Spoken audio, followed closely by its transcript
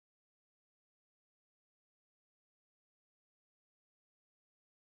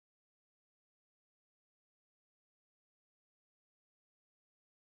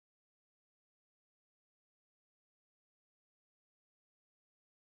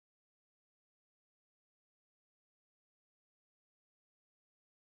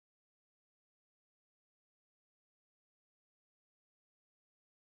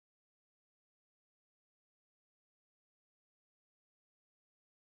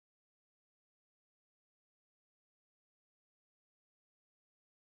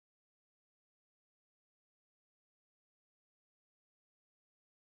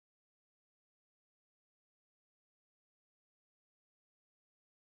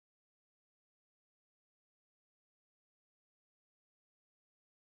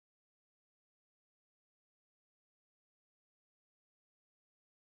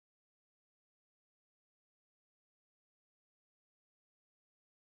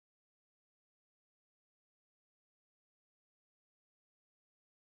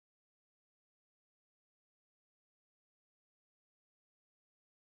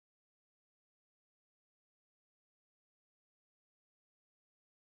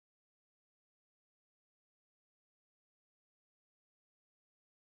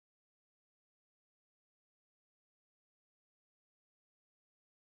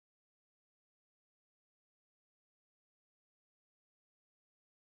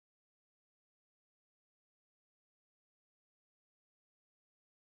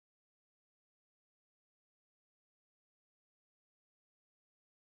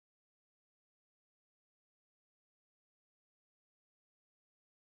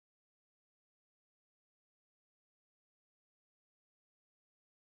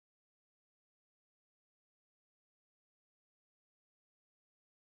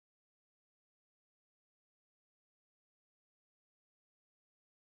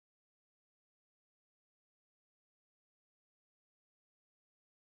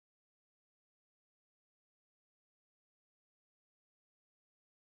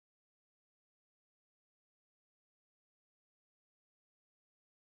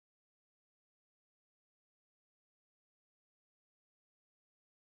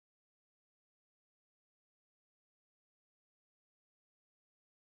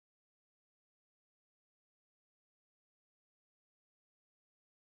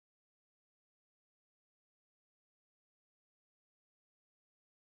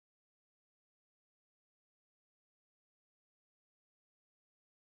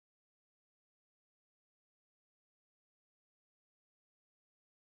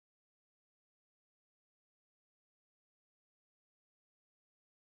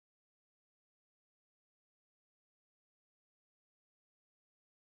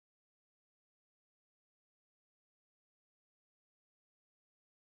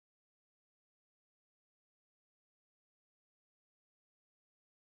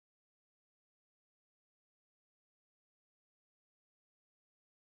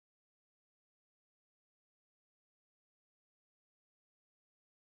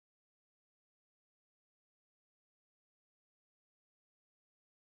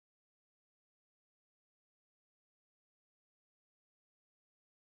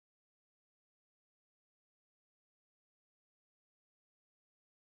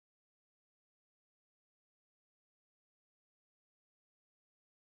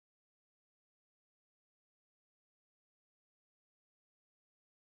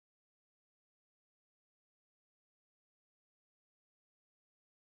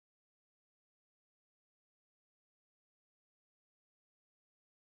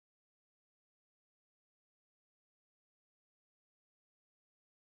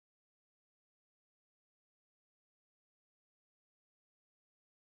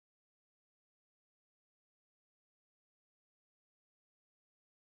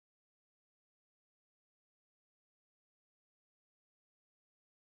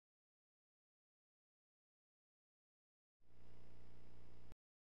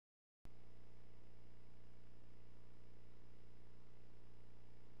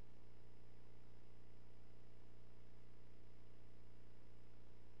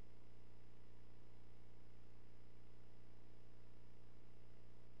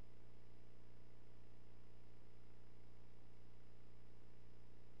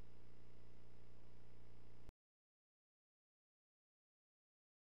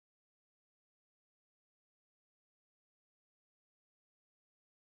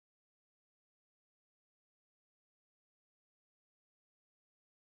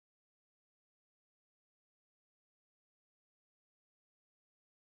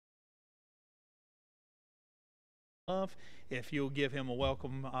If you'll give him a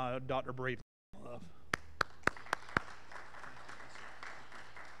welcome, Dr. Breedlove.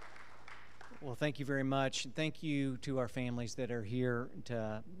 Well, thank you very much. Thank you to our families that are here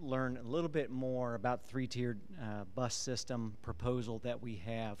to learn a little bit more about the three-tiered bus system proposal that we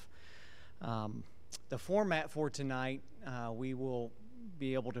have. The format for tonight, we will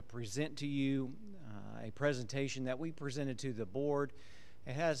be able to present to you a presentation that we presented to the board.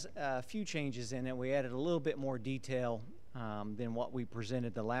 It has a few changes in it. We added a little bit more detail than what we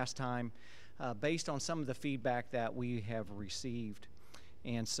presented the last time based on some of the feedback that we have received.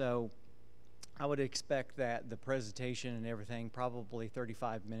 And so I would expect that the presentation and everything, probably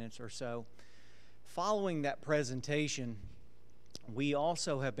 35 minutes or so. Following that presentation, we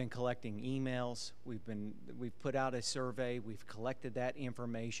also have been collecting emails. We've put out a survey. We've collected that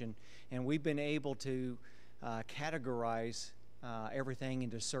information, and we've been able to categorize everything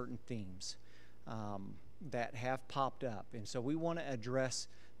into certain themes that have popped up. And so we want to address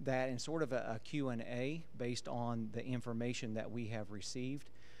that in sort of a Q&A based on the information that we have received.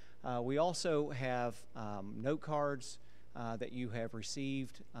 We also have note cards that you have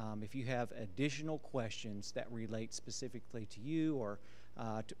received. If you have additional questions that relate specifically to you or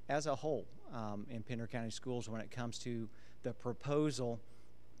as a whole in Pender County Schools when it comes to the proposal,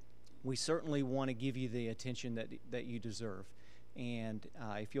 we certainly want to give you the attention that you deserve. And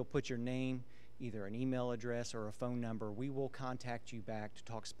if you'll put your name, either an email address or a phone number, we will contact you back to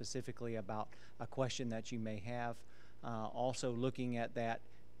talk specifically about a question that you may have. Also looking at that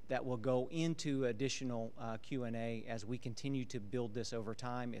will go into additional Q&A as we continue to build this over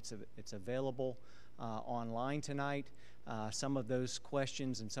time. It's available online tonight. Some of those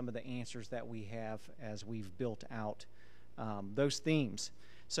questions and some of the answers that we have as we've built out those themes.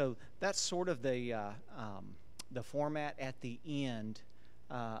 So that's sort of the format at the end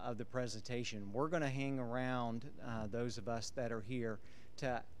of the presentation. We're going to hang around, those of us that are here,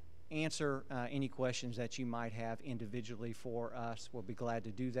 to answer any questions that you might have individually for us. We'll be glad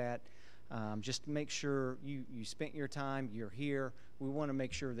to do that. Just make sure you spent your time, you're here. We want to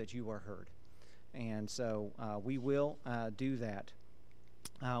make sure that you are heard. And so we will do that.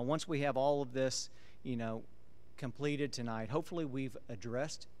 Once we have all of this, completed tonight, hopefully we've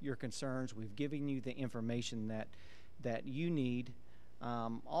addressed your concerns. We've given you the information that you need.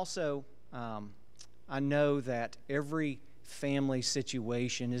 Also, I know that every family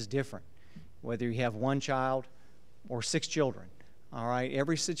situation is different, whether you have one child or 6 children. All right,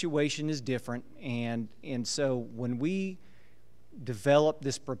 every situation is different, and so when we develop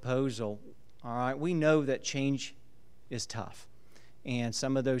this proposal, all right, we know that change is tough, and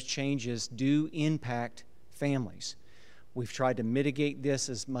some of those changes do impact families. We've tried to mitigate this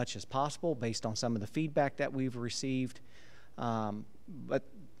as much as possible based on some of the feedback that we've received, but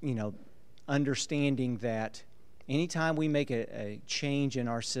understanding that anytime we make a change in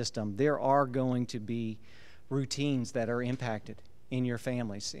our system, there are going to be routines that are impacted in your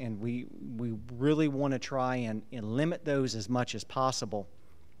families, and we really want to try and limit those as much as possible.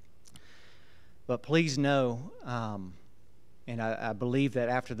 But please know, and I believe that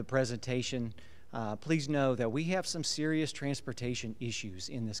after the presentation, please know that we have some serious transportation issues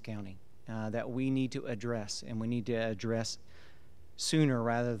in this county that we need to address, and we need to address sooner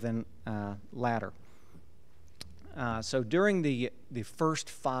rather than later. So during the first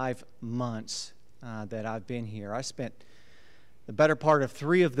 5 months that I've been here, I spent the better part of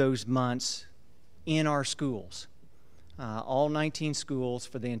 3 of those months in our schools, all 19 schools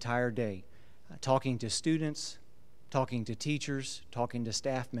for the entire day, talking to students, talking to teachers, talking to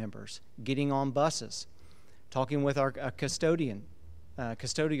staff members, getting on buses, talking with our custodial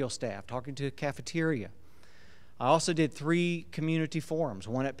staff, talking to the cafeteria. I also did 3 community forums,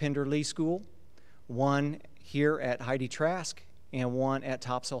 one at Pender Lee School, one here at Heide Trask, and one at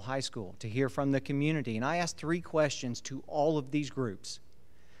Topsail High School to hear from the community. And I asked 3 questions to all of these groups.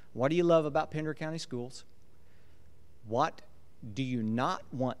 What do you love about Pender County Schools? What do you not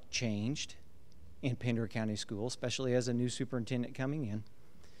want changed in Pender County Schools, especially as a new superintendent coming in?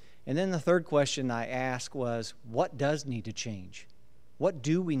 And then the third question I asked was, what does need to change? What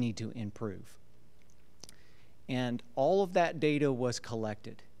do we need to improve? And all of that data was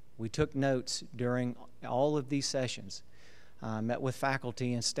collected. We took notes during all of these sessions, met with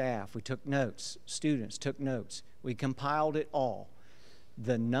faculty and staff. We took notes. Students took notes. We compiled it all.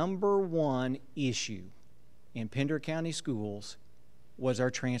 The #1 issue in Pender County Schools was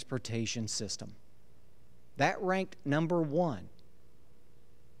our transportation system. That ranked #1.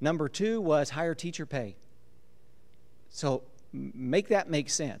 #2 was higher teacher pay. So make that make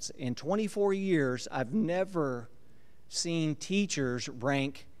sense. In 24 years, I've never seen teachers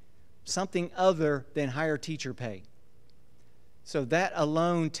rank something other than higher teacher pay. So that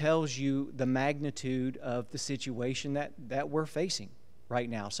alone tells you the magnitude of the situation that we're facing right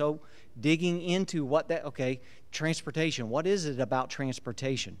now. So digging into transportation. What is it about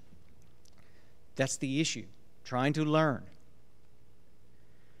transportation? That's the issue. Trying to learn.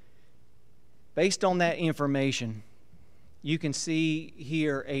 Based on that information, you can see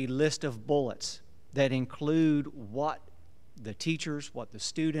here a list of bullets that include what the teachers, what the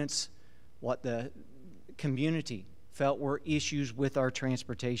students, what the community felt were issues with our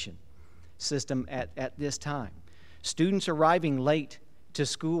transportation system at this time. Students arriving late to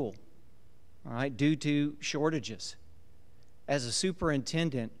school, all right, due to shortages. As a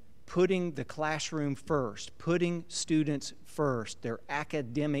superintendent, putting the classroom first, putting students first, their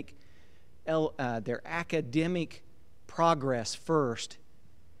academic progress first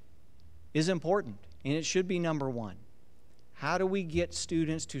is important, and it should be number one. How do we get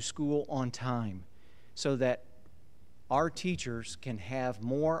students to school on time so that our teachers can have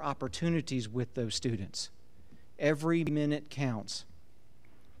more opportunities with those students? Every minute counts.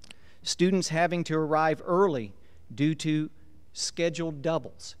 Students having to arrive early due to scheduled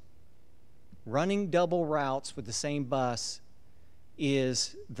doubles. Running double routes with the same bus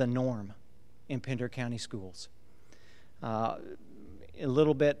is the norm in Pender County Schools. A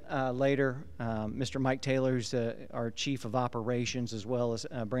little bit later, Mr. Mike Taylor, who's our Chief of Operations, as well as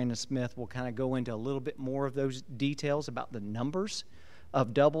Brandon Smith, will kind of go into a little bit more of those details about the numbers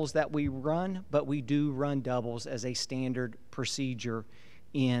of doubles that we run, but we do run doubles as a standard procedure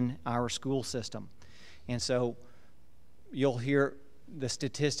in our school system. And so you'll hear the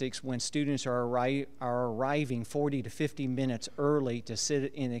statistics when students are arriving 40 to 50 minutes early to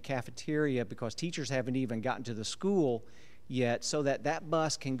sit in the cafeteria because teachers haven't even gotten to the school yet, so that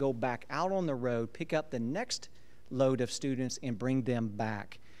bus can go back out on the road, pick up the next load of students, and bring them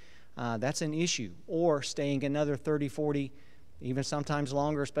back. That's an issue. Or staying another 30, 40, even sometimes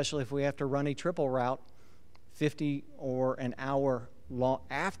longer, especially if we have to run a triple route, 50 or an hour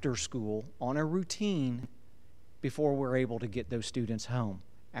after school on a routine before we're able to get those students home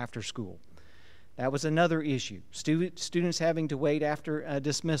after school. That was another issue. Students having to wait after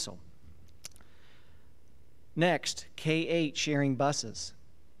dismissal. Next, K-8 sharing buses.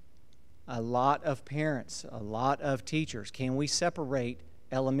 A lot of parents, a lot of teachers. Can we separate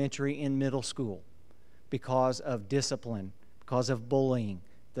elementary and middle school because of discipline, because of bullying,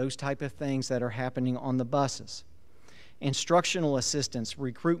 those type of things that are happening on the buses? Instructional assistants,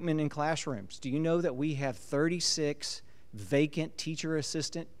 recruitment in classrooms. Do you know that we have 36 vacant teacher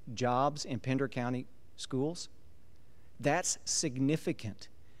assistant jobs in Pender County Schools? That's significant.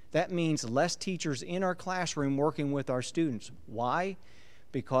 That means less teachers in our classroom working with our students. Why?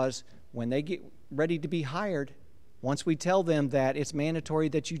 Because when they get ready to be hired, once we tell them that it's mandatory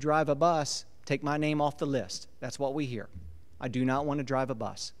that you drive a bus, take my name off the list. That's what we hear. I do not want to drive a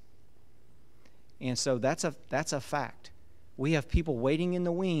bus. And so that's a fact. We have people waiting in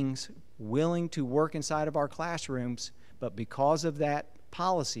the wings, willing to work inside of our classrooms, but because of that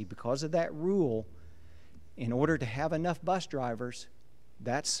policy, because of that rule, in order to have enough bus drivers,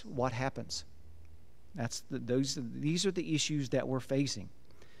 that's what happens. These are the issues that we're facing.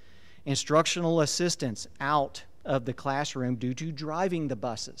 Instructional assistants out of the classroom due to driving the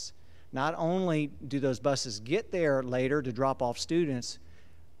buses. Not only do those buses get there later to drop off students,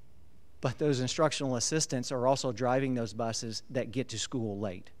 but those instructional assistants are also driving those buses that get to school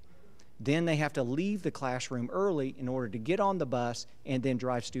late. Then they have to leave the classroom early in order to get on the bus and then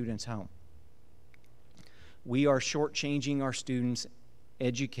drive students home. We are shortchanging our students'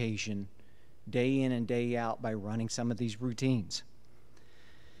 education day in and day out by running some of these routines.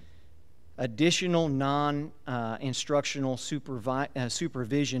 Additional non-instructional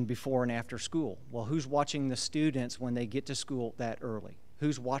supervision before and after school. Well, who's watching the students when they get to school that early?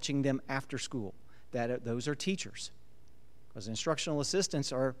 Who's watching them after school? Those are teachers. Because instructional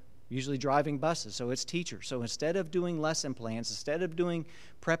assistants are usually driving buses, so it's teachers. So instead of doing lesson plans, instead of doing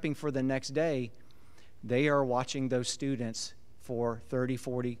prepping for the next day, they are watching those students for 30,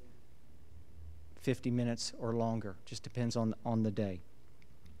 40, 50 minutes or longer. Just depends on the day.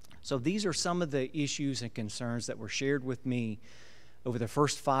 So these are some of the issues and concerns that were shared with me over the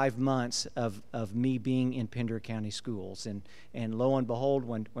first 5 months of me being in Pender County Schools. And lo and behold,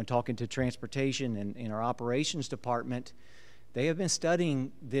 when talking to transportation and in our operations department, they have been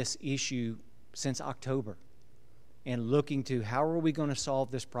studying this issue since October and looking to how are we going to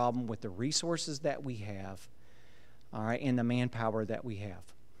solve this problem with the resources that we have, all right, and the manpower that we have.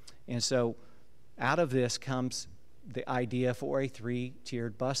 And so out of this comes the idea for a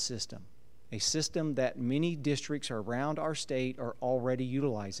 3-tiered bus system, a system that many districts around our state are already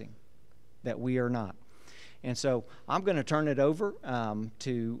utilizing, that we are not. And so I'm going to turn it over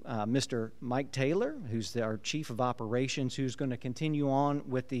to Mr. Mike Taylor, who's our Chief of Operations, who's going to continue on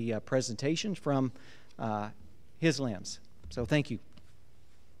with the presentations from his lens. So thank you.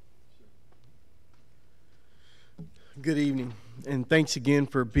 Good evening, and thanks again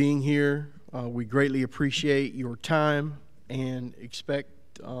for being here. We greatly appreciate your time and expect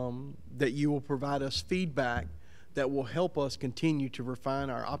that you will provide us feedback that will help us continue to refine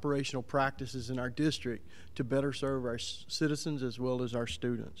our operational practices in our district to better serve our citizens as well as our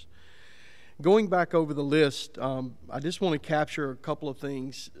students. Going back over the list, I just want to capture a couple of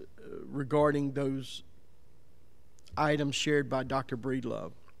things regarding those items shared by Dr.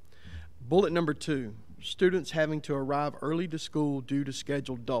 Breedlove. Bullet number 2, students having to arrive early to school due to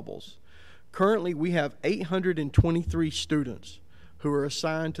scheduled doubles. Currently, we have 823 students who are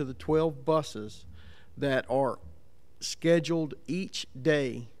assigned to the 12 buses that are scheduled each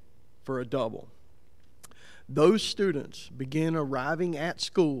day for a double. Those students begin arriving at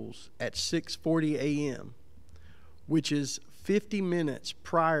schools at 6:40 a.m., which is 50 minutes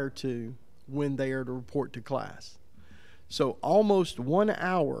prior to when they are to report to class. So almost 1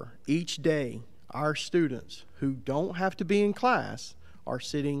 hour each day, our students who don't have to be in class are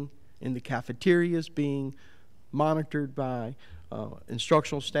sitting in the cafeterias being monitored by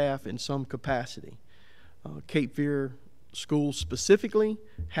instructional staff in some capacity. Cape Fear schools specifically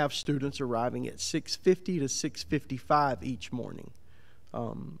have students arriving at 6:50 to 6:55 each morning.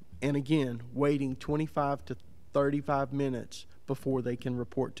 And again, waiting 25 to 35 minutes before they can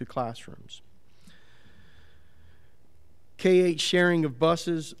report to classrooms. K-8 sharing of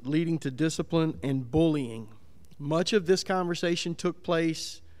buses leading to discipline and bullying. Much of this conversation took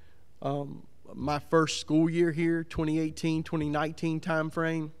place my first school year here, 2018-2019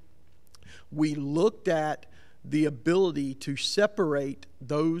 timeframe. We looked at the ability to separate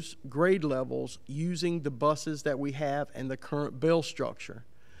those grade levels using the buses that we have and the current bell structure.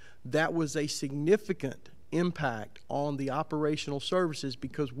 That was a significant impact on the operational services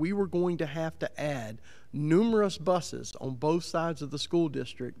because we were going to have to add numerous buses on both sides of the school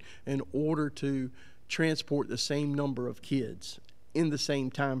district in order to transport the same number of kids in the same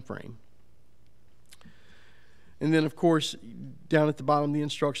time frame. And then, of course, down at the bottom, the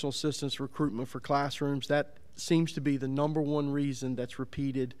instructional assistants recruitment for classrooms. That seems to be the #1 reason that's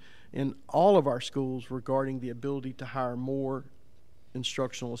repeated in all of our schools regarding the ability to hire more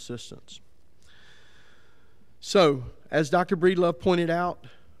instructional assistants. So, as Dr. Breedlove pointed out,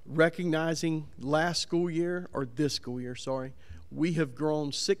 recognizing this school year, we have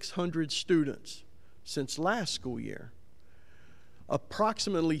grown 600 students since last school year.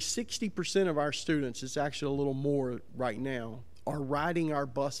 Approximately 60% of our students, it's actually a little more right now, are riding our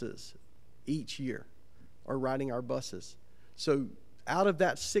buses each year, So out of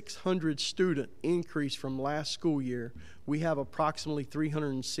that 600 student increase from last school year, we have approximately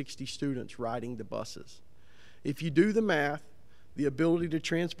 360 students riding the buses. If you do the math, the ability to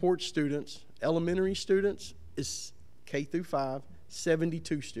transport students, elementary students is K through 5,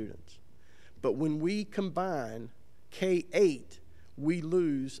 72 students. But when we combine K-8, we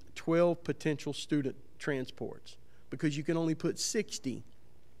lose 12 potential student transports because you can only put 60,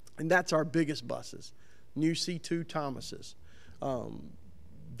 and that's our biggest buses. New C2 Thomases,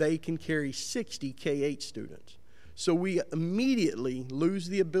 they can carry 60 K-8 students. So we immediately lose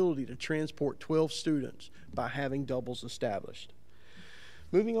the ability to transport 12 students by having doubles established.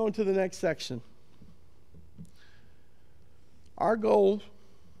 Moving on to the next section. Our goal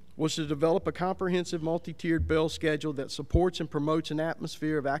was to develop a comprehensive multi-tiered bell schedule that supports and promotes an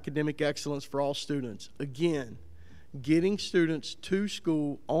atmosphere of academic excellence for all students. Again, getting students to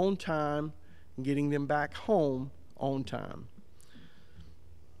school on time and getting them back home on time.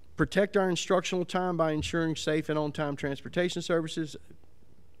 Protect our instructional time by ensuring safe and on-time transportation services.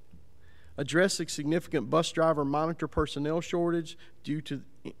 Address the significant bus driver monitor personnel shortage due to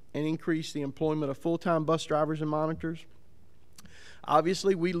and increase the employment of full-time bus drivers and monitors.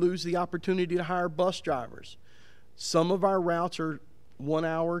 Obviously, we lose the opportunity to hire bus drivers. Some of our routes are 1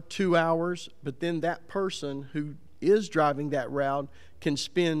 hour, 2 hours, but then that person who is driving that route can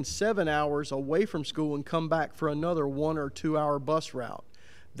spend 7 hours away from school and come back for another 1 or 2 hour bus route.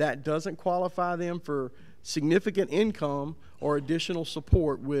 That doesn't qualify them for significant income or additional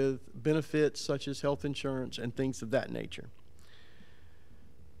support with benefits such as health insurance and things of that nature.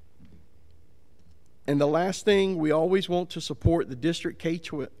 And the last thing, we always want to support the district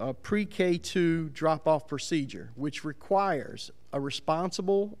pre-K2 drop-off procedure, which requires a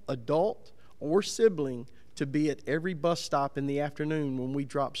responsible adult or sibling to be at every bus stop in the afternoon when we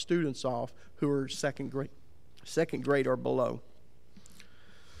drop students off who are second grade or below.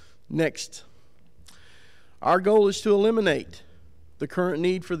 Next, Our goal is to eliminate the current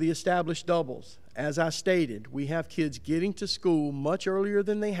need for the established doubles. As I stated, we have kids getting to school much earlier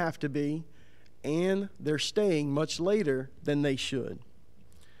than they have to be, and they're staying much later than they should.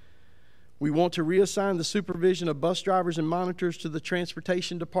 We want to reassign the supervision of bus drivers and monitors to the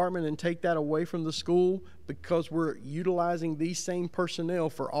transportation department and take that away from the school because we're utilizing these same personnel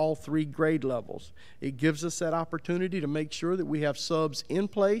for all 3 grade levels. It gives us that opportunity to make sure that we have subs in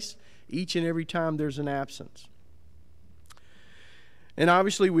place each and every time there's an absence. And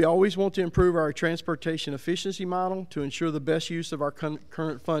obviously, we always want to improve our transportation efficiency model to ensure the best use of our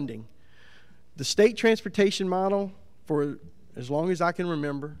current funding. The state transportation model, for as long as I can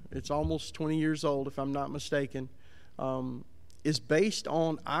remember, it's almost 20 years old if I'm not mistaken, is based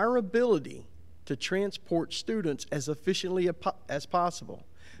on our ability to transport students as efficiently as possible.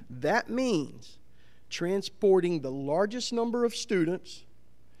 That means transporting the largest number of students,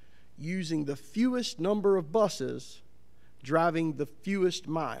 using the fewest number of buses, driving the fewest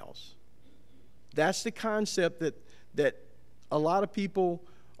miles. That's the concept that a lot of people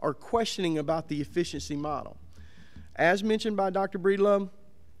are questioning about the efficiency model. As mentioned by Dr. Breedlove,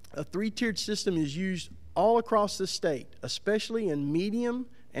 a 3-tiered system is used all across the state, especially in medium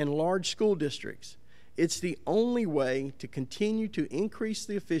and large school districts. It's the only way to continue to increase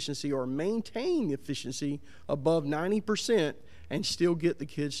the efficiency or maintain the efficiency above 90% and still get the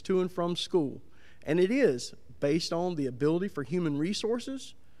kids to and from school. And it is based on the ability for human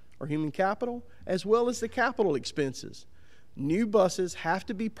resources or human capital, as well as the capital expenses. New buses have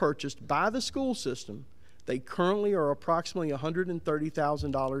to be purchased by the school system. They currently are approximately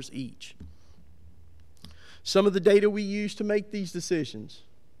 $130,000 each. Some of the data we use to make these decisions.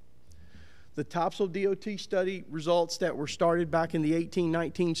 The Topsail DOT study results that were started back in the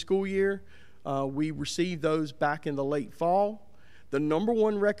 18-19 school year, we received those back in the late fall. The number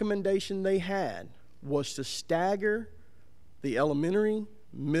 1 recommendation they had was to stagger the elementary,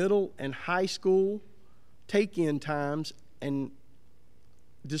 middle, and high school take-in times and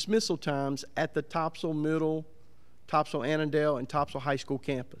dismissal times at the Topsail Middle, Topsail Annandale, and Topsail High School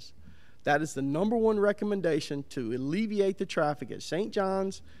campus. That is the number 1 recommendation to alleviate the traffic at St.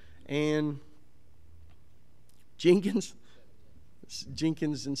 John's and Jenkins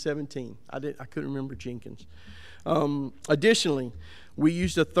and 17. I couldn't remember Jenkins. Additionally, we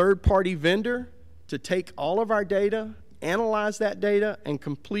used a third-party vendor to take all of our data, analyze that data, and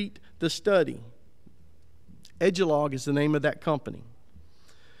complete the study. Edulog is the name of that company.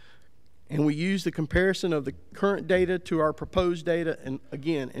 And we use the comparison of the current data to our proposed data, and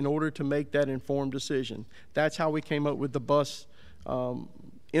again, in order to make that informed decision. That's how we came up with the bus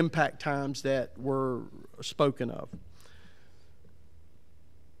impact times that were spoken of.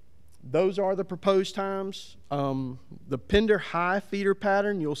 Those are the proposed times. The Pender High feeder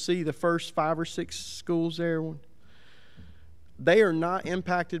pattern, you'll see the first 5 or 6 schools there. They are not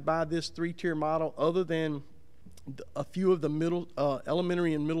impacted by this 3-tier model other than a few of the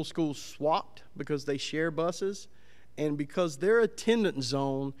elementary and middle schools swapped because they share buses. And because their attendance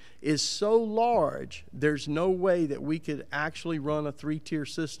zone is so large, there's no way that we could actually run a 3-tier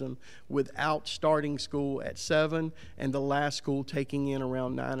system without starting school at 7 and the last school taking in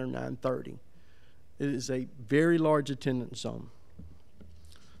around 9 or 9:30. It is a very large attendance zone.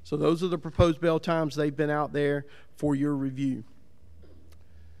 So those are the proposed bell times. They've been out there for your review.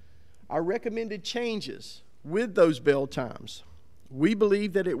 Our recommended changes with those bell times. We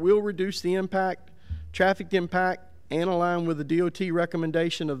believe that it will reduce the traffic impact, and align with the DOT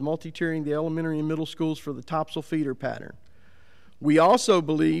recommendation of multi-tiering the elementary and middle schools for the Topsail feeder pattern. We also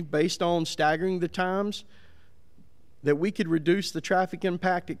believe, based on staggering the times, that we could reduce the traffic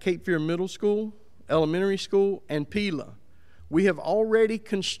impact at Cape Fear Middle School, Elementary School, and Pila. We have already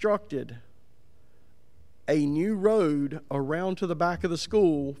constructed a new road around to the back of the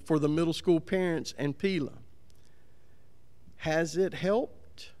school for the middle school parents and Pila. Has it helped?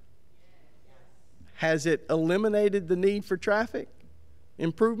 Has it eliminated the need for traffic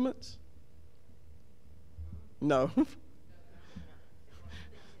improvements? No.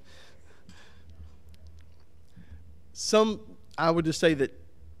 I would just say that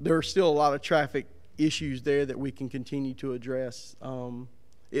there are still a lot of traffic issues there that we can continue to address.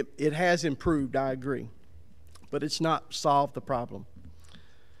 It has improved, I agree, but it's not solved the problem.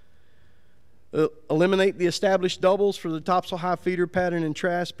 Eliminate the established doubles for the Topsail High feeder pattern and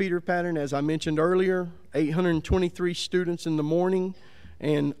Trask feeder pattern. As I mentioned earlier, 823 students in the morning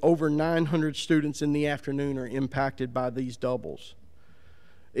and over 900 students in the afternoon are impacted by these doubles.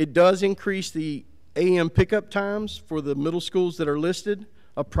 It does increase the AM pickup times for the middle schools that are listed,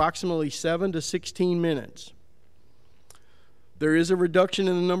 approximately 7 to 16 minutes. There is a reduction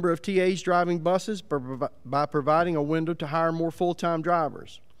in the number of TAs driving buses by providing a window to hire more full-time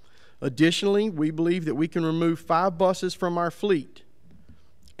drivers. Additionally, we believe that we can remove 5 buses from our fleet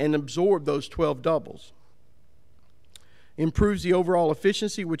and absorb those 12 doubles. Improves the overall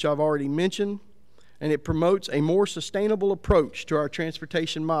efficiency, which I've already mentioned, and it promotes a more sustainable approach to our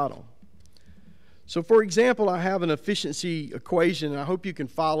transportation model. So, for example, I have an efficiency equation, and I hope you can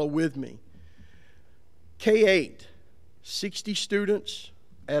follow with me. K-8, 60 students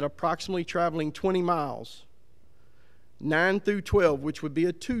at approximately traveling 20 miles. 9 through 12, which would be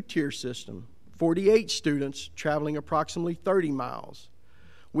a 2-tier system, 48 students traveling approximately 30 miles.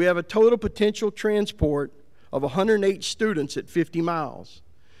 We have a total potential transport of 108 students at 50 miles.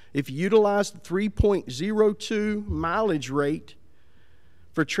 If you utilize the 3.02 mileage rate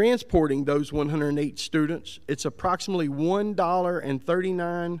for transporting those 108 students, it's approximately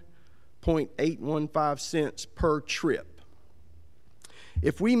 $1.39.815 per trip.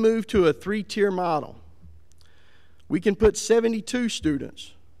 If we move to a 3-tier model, we can put 72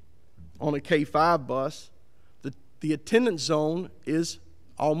 students on a K-5 bus. The attendance zone is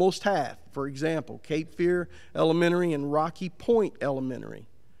almost half. For example, Cape Fear Elementary and Rocky Point Elementary.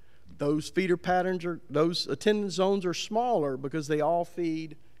 Those feeder patterns those attendance zones are smaller because they all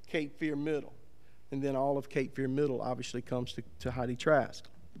feed Cape Fear Middle. And then all of Cape Fear Middle obviously comes to Heide Trask.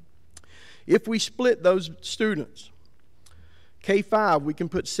 If we split those students, K-5, we can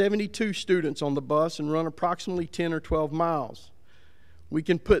put 72 students on the bus and run approximately 10 or 12 miles. We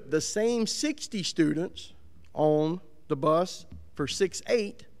can put the same 60 students on the bus for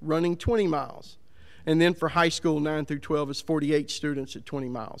 6-8, running 20 miles. And then for high school, 9 through 12, is 48 students at 20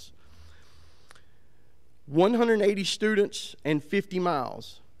 miles. 180 students and 50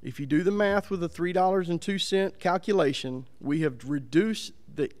 miles. If you do the math with a $3.02 calculation, we have reduced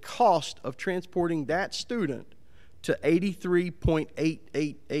the cost of transporting that student to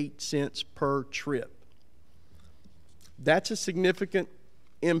 83.888 cents per trip. That's a significant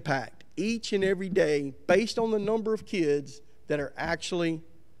impact each and every day based on the number of kids that are actually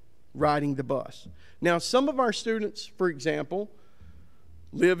riding the bus. Now, some of our students, for example,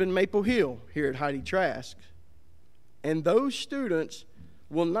 live in Maple Hill here at Heide Trask, and those students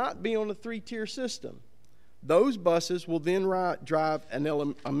will not be on a 3-tier system. Those buses will then drive a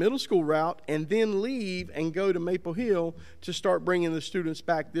middle school route and then leave and go to Maple Hill to start bringing the students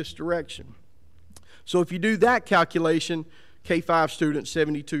back this direction. So if you do that calculation, K-5 students,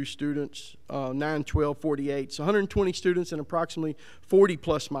 72 students, 9, 12, 48, so 120 students and approximately 40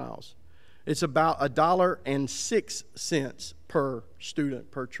 plus miles. It's about $1.06 per student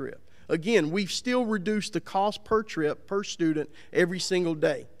per trip. Again, we've still reduced the cost per trip per student every single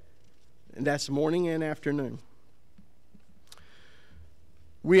day. And that's morning and afternoon.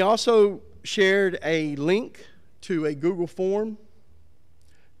 We also shared a link to a Google form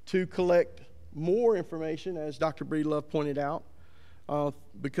to collect more information, as Dr. Breedlove pointed out.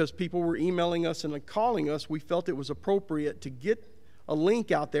 Because people were emailing us and calling us, we felt it was appropriate to get a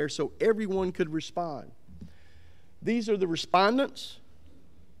link out there so everyone could respond. These are the respondents,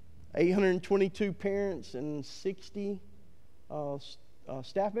 822 parents and 60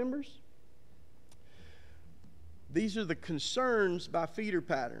 staff members. These are the concerns by feeder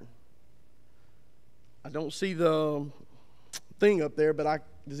pattern. I don't see the thing up there, but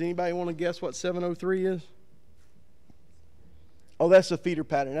does anybody want to guess what 703 is? Oh, that's the feeder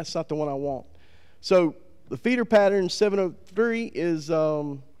pattern. That's not the one I want. So the feeder pattern 703 is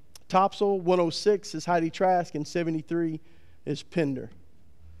Topsail, 106 is Heide Trask, and 73 is Pender.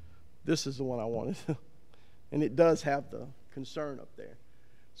 This is the one I wanted. And it does have the concern up there.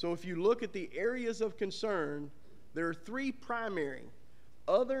 So if you look at the areas of concern, there are 3 primary.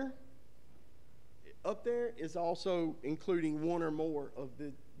 Other up there is also including 1 or more of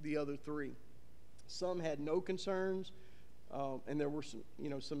the other 3. Some had no concerns, and there were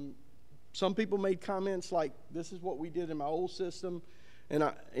some people made comments like, "This is what we did in my old system," and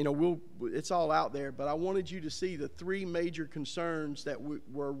it's all out there. But I wanted you to see the 3 major concerns that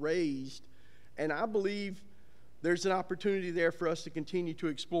were raised, and I believe there's an opportunity there for us to continue to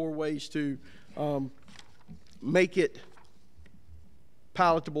explore ways to make it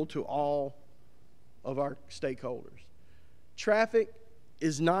palatable to all of our stakeholders. Traffic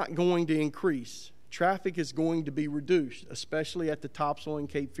is not going to increase. Traffic is going to be reduced, especially at the Topsail and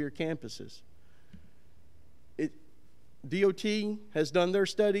Cape Fear campuses. DOT has done their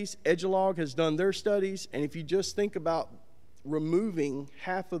studies, Edgelog has done their studies, and if you just think about removing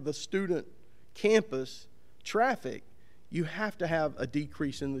half of the student campus traffic, you have to have a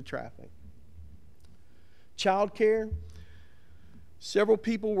decrease in the traffic. Child care. Several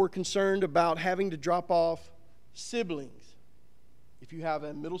people were concerned about having to drop off siblings if you have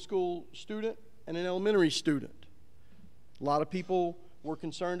a middle school student and an elementary student. A lot of people were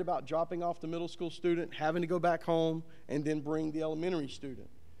concerned about dropping off the middle school student, having to go back home, and then bring the elementary student.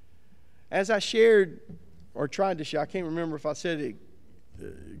 As I shared, or tried to share, I can't remember if I said it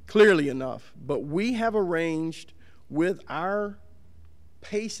clearly enough, but we have arranged with our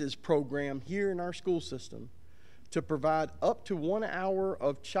PACES program here in our school system to provide up to 1 hour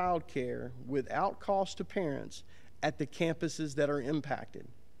of child care without cost to parents at the campuses that are impacted.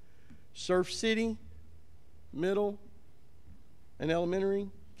 Surf City, middle and elementary,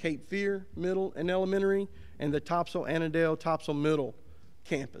 Cape Fear, middle and elementary, and the Topsail, Annandale, Topsail middle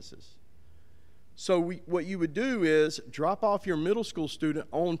campuses. So what you would do is drop off your middle school student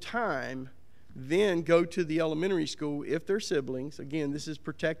on time, then go to the elementary school if they're siblings. Again, this is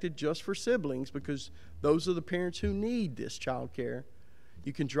protected just for siblings because those are the parents who need this child care.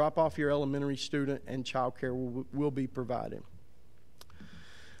 You can drop off your elementary student and child care will be provided.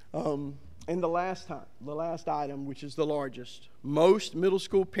 And the last item, which is the largest, most middle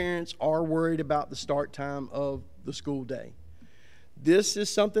school parents are worried about the start time of the school day. This is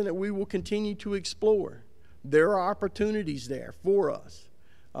something that we will continue to explore. There are opportunities there for us.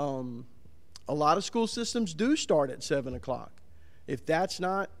 A lot of school systems do start at 7 o'clock. If that's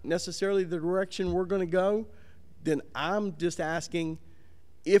not necessarily the direction we're going to go, then I'm just asking,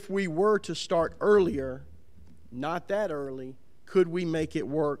 if we were to start earlier, not that early, could we make it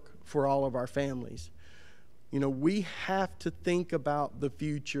work for all of our families? You know, we have to think about the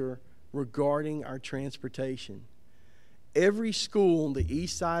future regarding our transportation. Every school on the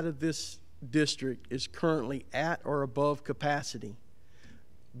east side of this district is currently at or above capacity.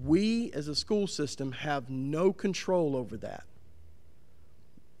 We as a school system have no control over that.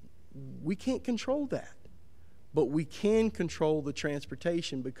 We can't control that, but we can control the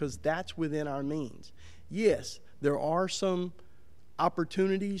transportation because that's within our means. Yes, there are some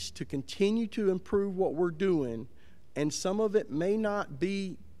opportunities to continue to improve what we're doing, and some of it may not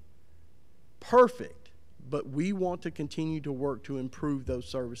be perfect, but we want to continue to work to improve those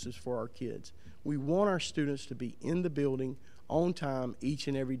services for our kids. We want our students to be in the building on time each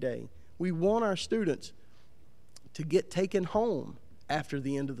and every day. We want our students to get taken home after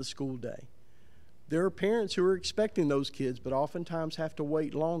the end of the school day. There are parents who are expecting those kids, but oftentimes have to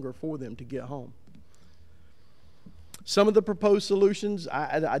wait longer for them to get home. Some of the proposed solutions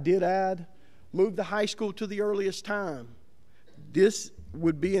I did add: move the high school to the earliest time. This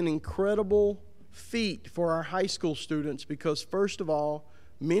would be an incredible feat for our high school students because, first of all,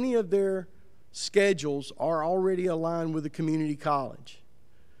 many of their schedules are already aligned with the community college.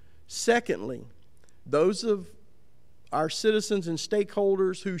 Secondly, those of our citizens and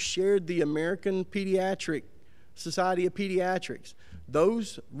stakeholders who shared the American Society of Pediatrics,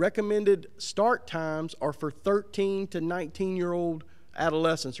 those recommended start times are for 13 to 19-year-old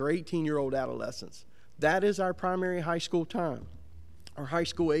adolescents or 18-year-old adolescents. That is our primary high school time, our high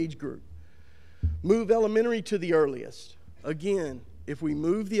school age group. Move elementary to the earliest. Again, if we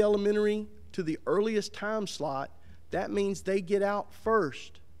move the elementary to the earliest time slot, that means they get out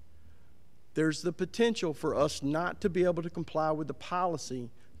first. There's the potential for us not to be able to comply with the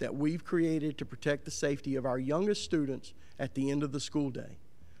policy that we've created to protect the safety of our youngest students at the end of the school day.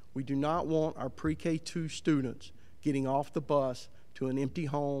 We do not want our pre-K2 students getting off the bus to an empty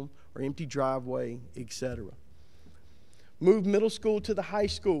home or empty driveway, etc. Move middle school to the high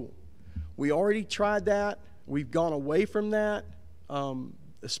school. We already tried that. We've gone away from that,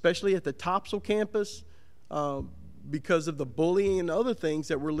 especially at the Topsail campus, because of the bullying and other things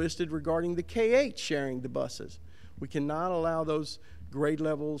that were listed regarding the K-8 sharing the buses. We cannot allow those grade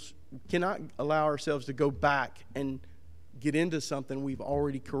levels, cannot allow ourselves to go back and get into something we've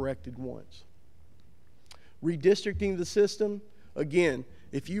already corrected once. Redistricting the system. Again,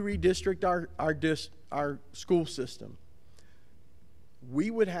 if you redistrict our school system,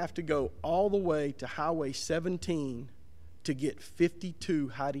 we would have to go all the way to Highway 17 to get 52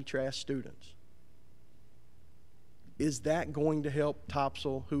 Heide Trask students. Is that going to help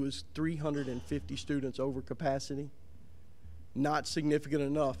Topsail, who is 350 students over capacity? Not significant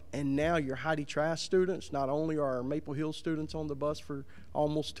enough. And now your Heide Trask students, not only are our Maple Hill students on the bus for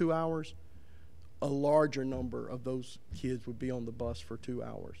almost 2 hours, a larger number of those kids would be on the bus for 2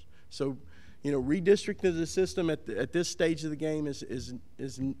 hours. So, you know, redistricting the system at this stage of the game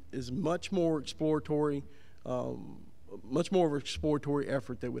is much more exploratory, much more of an exploratory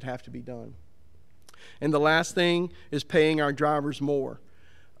effort that would have to be done. And the last thing is paying our drivers more.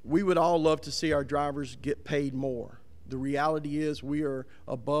 We would all love to see our drivers get paid more. The reality is we are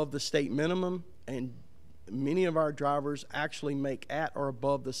above the state minimum, and many of our drivers actually make at or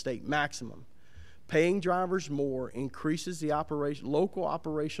above the state maximum. paying drivers more increases the local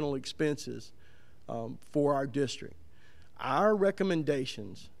operational expenses for our district. Our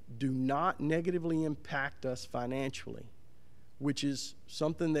recommendations do not negatively impact us financially, which is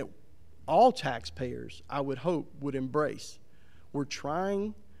something that all taxpayers, I would hope, would embrace. We're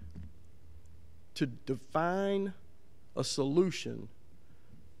trying to define a solution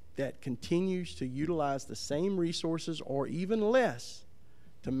that continues to utilize the same resources or even less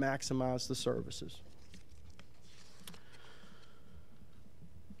to maximize the services.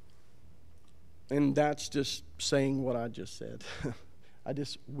 And that's just saying what I just said.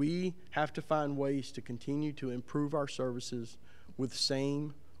 We have to find ways to continue to improve our services with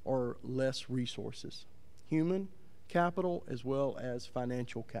same or less resources, human capital as well as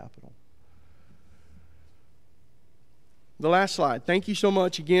financial capital. The last slide. Thank you so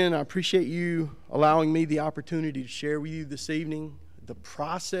much again. I appreciate you allowing me the opportunity to share with you this evening the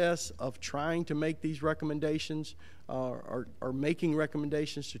process of trying to make these recommendations or making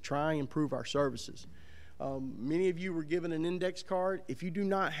recommendations to try and improve our services. Many of you were given an index card. If you do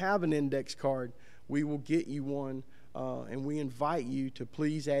not have an index card, we will get you one, and we invite you to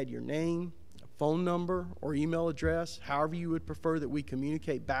please add your name, phone number, or email address, however you would prefer that we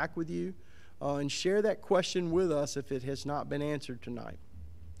communicate back with you, and share that question with us if it has not been answered tonight.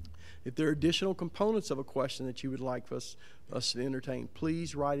 If there are additional components of a question that you would like us to entertain,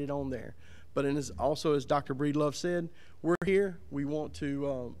 please write it on there. But also, as Dr. Breedlove said, we're here. We want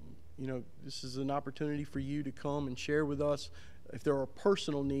to, this is an opportunity for you to come and share with us if there are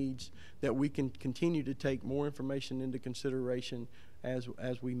personal needs that we can continue to take more information into consideration as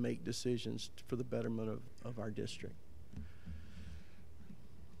we make decisions for the betterment of our district.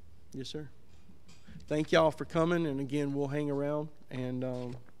 Yes, sir. Thank y'all for coming, and again, we'll hang around,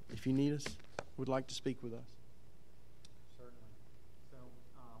 and if you need us, would like to speak with us. Certainly. So,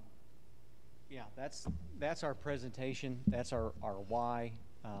 yeah, that's our presentation. That's our why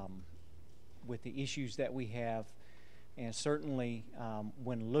with the issues that we have, and certainly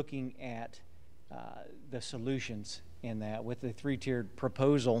when looking at the solutions in that, with the three-tiered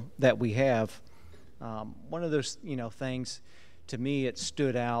proposal that we have, one of those things. To me, it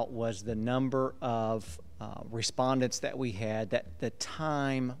stood out was the number of respondents that we had, that the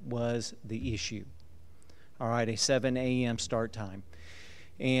time was the issue. All right, a 7 a.m. start time.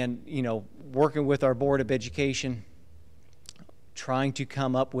 And, working with our Board of Education, trying to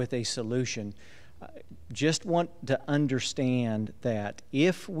come up with a solution, just want to understand that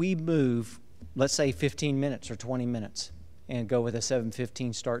if we move, let's say 15 minutes or 20 minutes, and go with a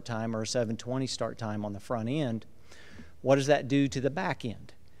 7:15 start time or a 7:20 start time on the front end, what does that do to the back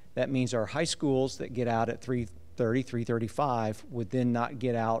end? That means our high schools that get out at 3:30, 3:35 would then not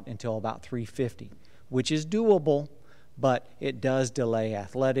get out until about 3:50, which is doable, but it does delay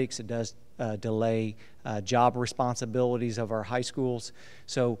athletics. It does delay job responsibilities of our high schools.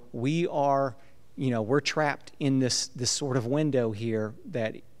 So we are, we're trapped in this sort of window here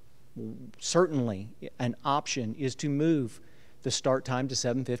that certainly an option is to move the start time to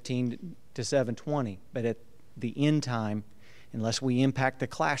 7:15 to 7:20, but at the end time, unless we impact the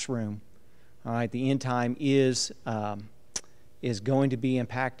classroom, all right, the end time is going to be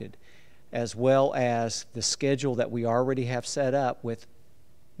impacted, as well as the schedule that we already have set up with,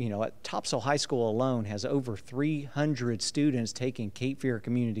 at Topsail High School alone has over 300 students taking Cape Fear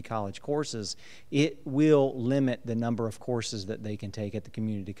Community College courses. It will limit the number of courses that they can take at the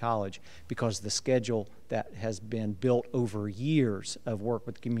community college because the schedule that has been built over years of work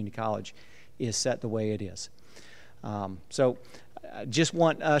with the community college is set the way it is. So just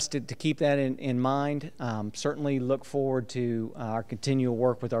want us to keep that in mind. Certainly look forward to our continual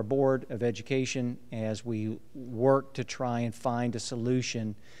work with our Board of Education as we work to try and find a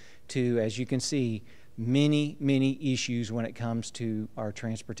solution to, as you can see, many issues when it comes to our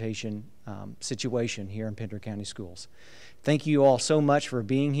transportation situation here in Pender County Schools. Thank you all so much for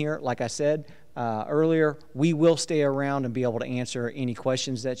being here. Like I said earlier, we will stay around and be able to answer any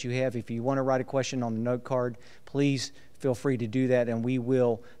questions that you have. If you want to write a question on the note card, please feel free to do that, and we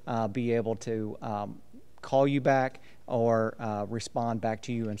will be able to call you back or respond back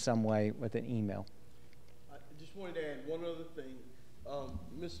to you in some way with an email. I just wanted to add one other thing.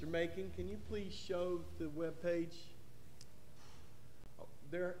 Mr. Macon, can you please show the web page?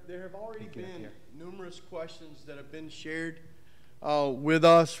 There have already been numerous questions that have been shared with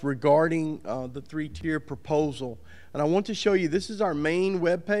us regarding the three-tier proposal. And I want to show you, this is our main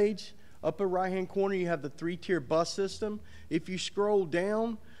web page. Upper right-hand corner, you have the three-tier bus system. If you scroll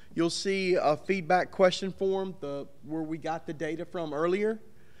down, you'll see a feedback question form where we got the data from earlier.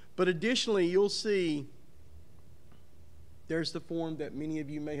 But additionally, you'll see there's the form that many of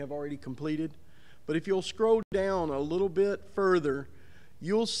you may have already completed. But if you'll scroll down a little bit further,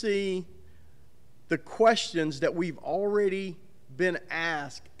 you'll see the questions that we've already been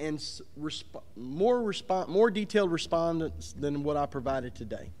asked and more detailed respondents than what I provided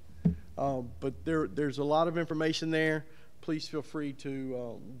today. But there's a lot of information there. Please feel free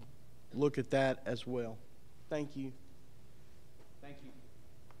to look at that as well. Thank you. Thank you.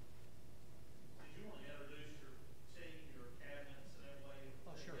 Did you want to introduce your team, your cabinets, and that way?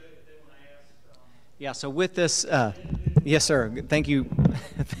 Oh, sure. If they want to ask. Yeah, so with this, yes, sir. Thank you.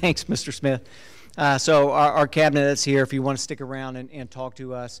 Thanks, Mr. Smith. So our cabinet that's here, if you want to stick around and talk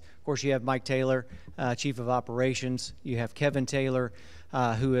to us. Of course, you have Mike Taylor, Chief of Operations. You have Kevin Taylor,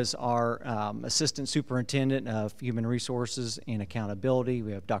 who is our Assistant Superintendent of Human Resources and Accountability.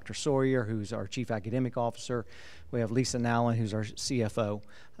 We have Dr. Sawyer, who's our Chief Academic Officer. We have Lisa Nowlin, who's our CFO,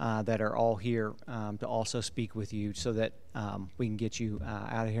 that are all here to also speak with you so that we can get you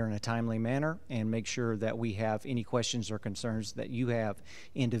out of here in a timely manner and make sure that we have any questions or concerns that you have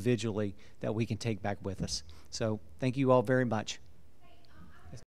individually that we can take back with us. So thank you all very much.